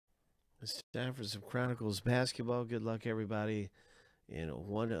It's time for some Chronicles basketball. Good luck, everybody. In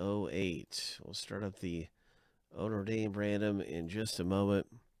 108, we'll start up the owner name random in just a moment.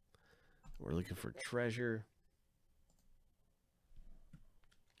 We're looking for treasure,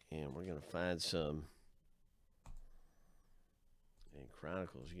 and we're going to find some in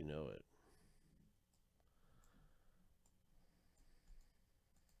Chronicles. You know it.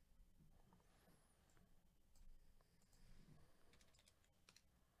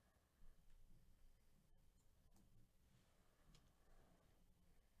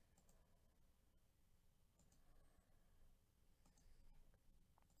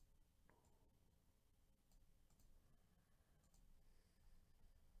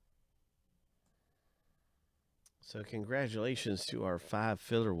 So, congratulations to our 5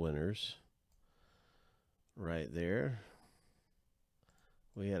 filler winners right there.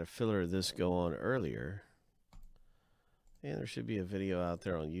 We had a filler of this go on earlier. And there should be a video out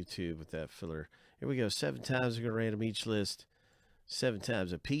there on YouTube with that filler. Here we go. 7 times we're going to random each list. 7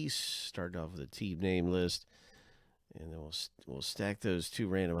 times a piece. Starting off with a team name list. And then we'll stack those 2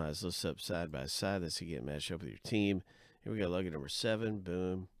 randomized lists up side by side. That's to get matched up with your team. Here we go. Lucky number 7.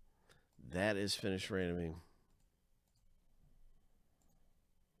 Boom. That is finished randoming.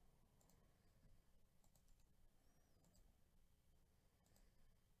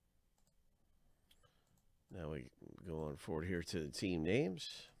 Now we go on forward here to the team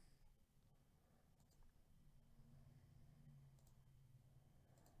names.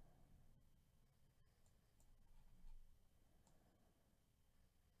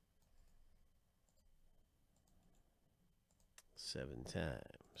 Seven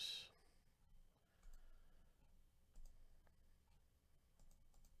times.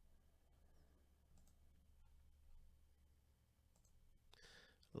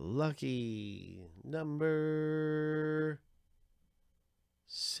 Lucky number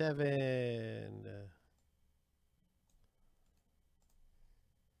 7.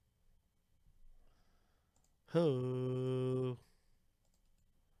 Ho.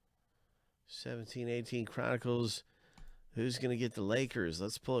 1718 Chronicles. Who's going to get the Lakers?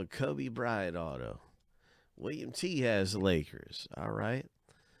 Let's pull a Kobe Bryant auto. William T has the Lakers. All right.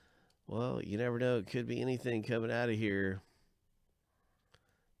 Well, you never know. It could be anything coming out of here.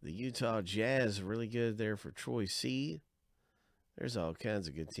 The Utah Jazz, really good there for Troy C. There's all kinds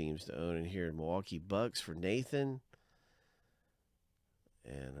of good teams to own in here. Milwaukee Bucks for Nathan.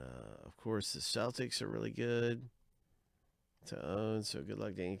 And, of course, the Celtics are really good to own. So good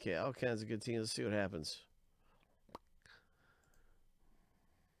luck, Dan K. All kinds of good teams. Let's see what happens.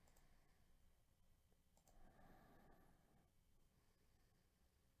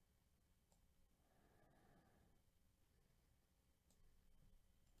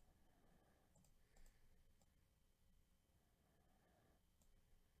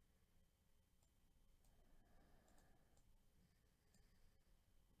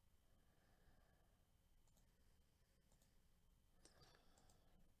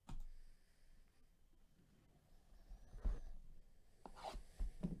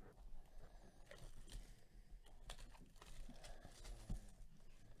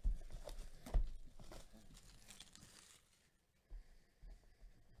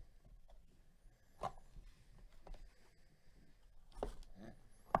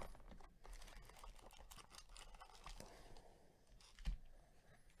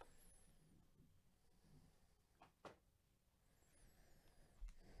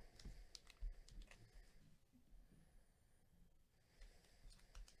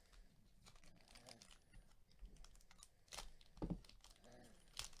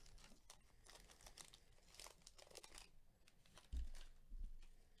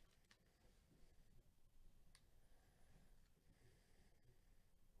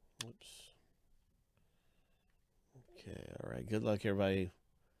 Oops. Okay, all right. Good luck, everybody.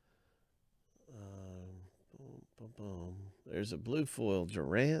 Boom, boom, boom. There's a blue foil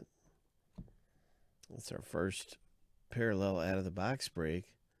Durant. That's our first parallel out of the box break.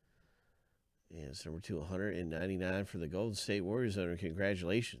 And it's number 299 for the Golden State Warriors owner.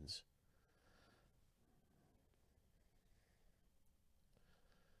 Congratulations.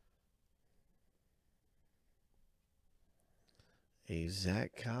 A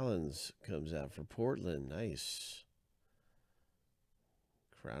Zach Collins comes out for Portland. Nice.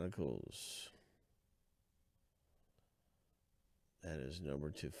 Chronicles. That is number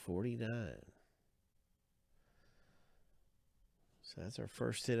 249. So that's our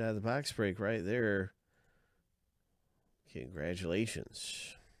first hit out of the box break right there.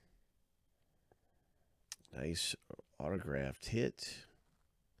 Congratulations. Nice autographed hit.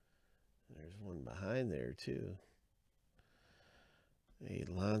 There's one behind there, too. A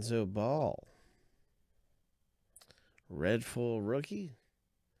Lonzo Ball. Red full rookie.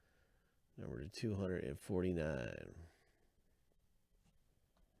 Number 249.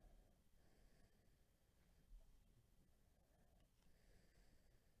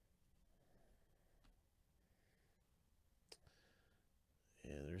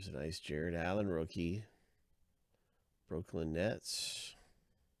 And there's a nice Jared Allen rookie. Brooklyn Nets.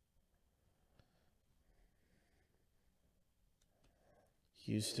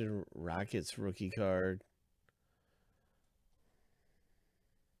 Houston Rockets rookie card.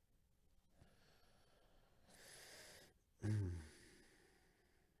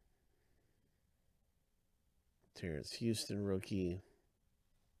 Terrence Houston rookie.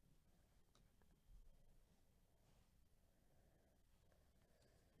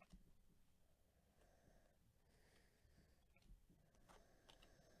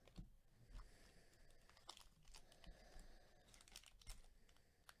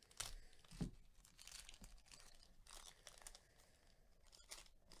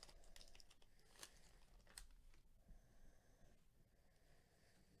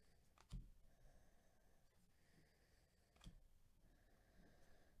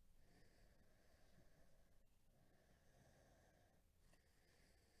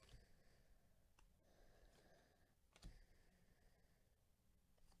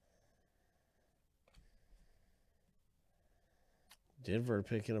 Denver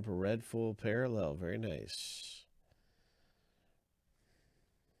picking up a red full parallel. Very nice.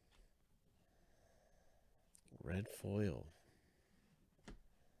 Red foil.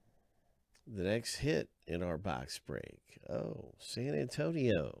 The next hit in our box break. Oh, San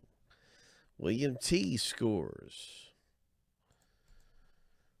Antonio. William T. scores.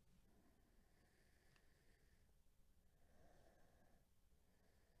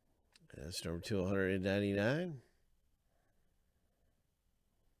 That's number 299.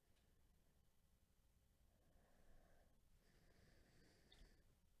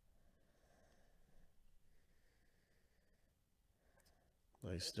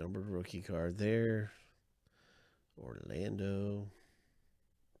 Nice numbered rookie card there. Orlando.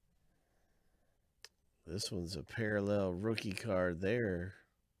 This one's a parallel rookie card there.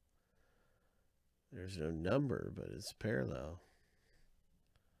 There's no number, but it's parallel.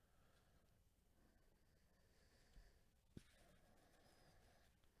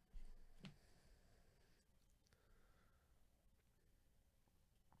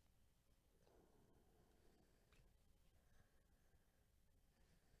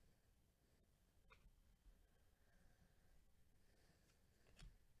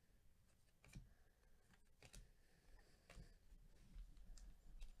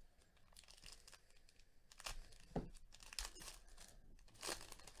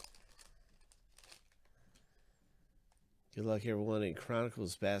 Good luck, everyone, in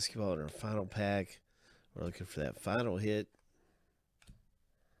Chronicles basketball in our final pack. We're looking for that final hit.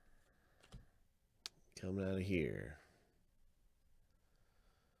 Coming out of here.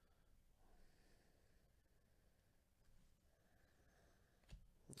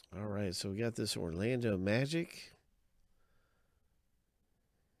 All right, so we got this Orlando Magic.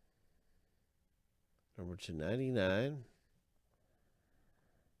 Number 299.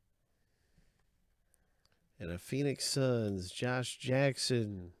 And a Phoenix Suns, Josh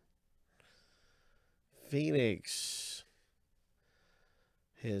Jackson. Phoenix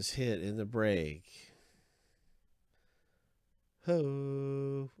has hit in the break.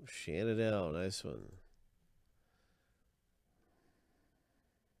 Ho, Shannon, nice one.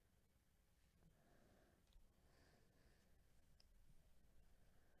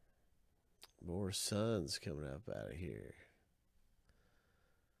 More Suns coming up out of here.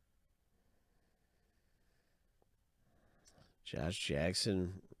 Josh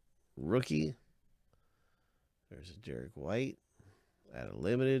Jackson, rookie. There's a Derek White out of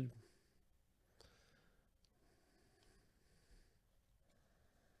limited.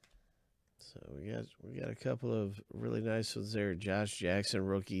 So we got a couple of really nice ones there. Josh Jackson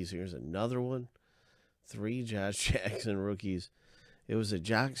rookies. Here's another one. 3 Josh Jackson rookies. It was a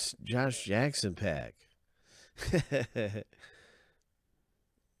Josh Jackson pack.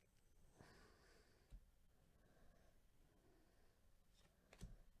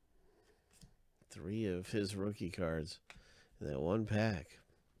 3 of his rookie cards in that one pack.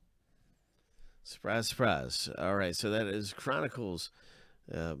 Surprise, surprise. All right, so that is Chronicles.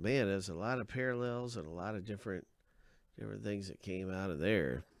 Man, there's a lot of parallels and a lot of different things that came out of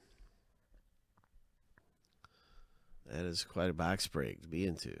there. That is quite a box break to be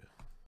into.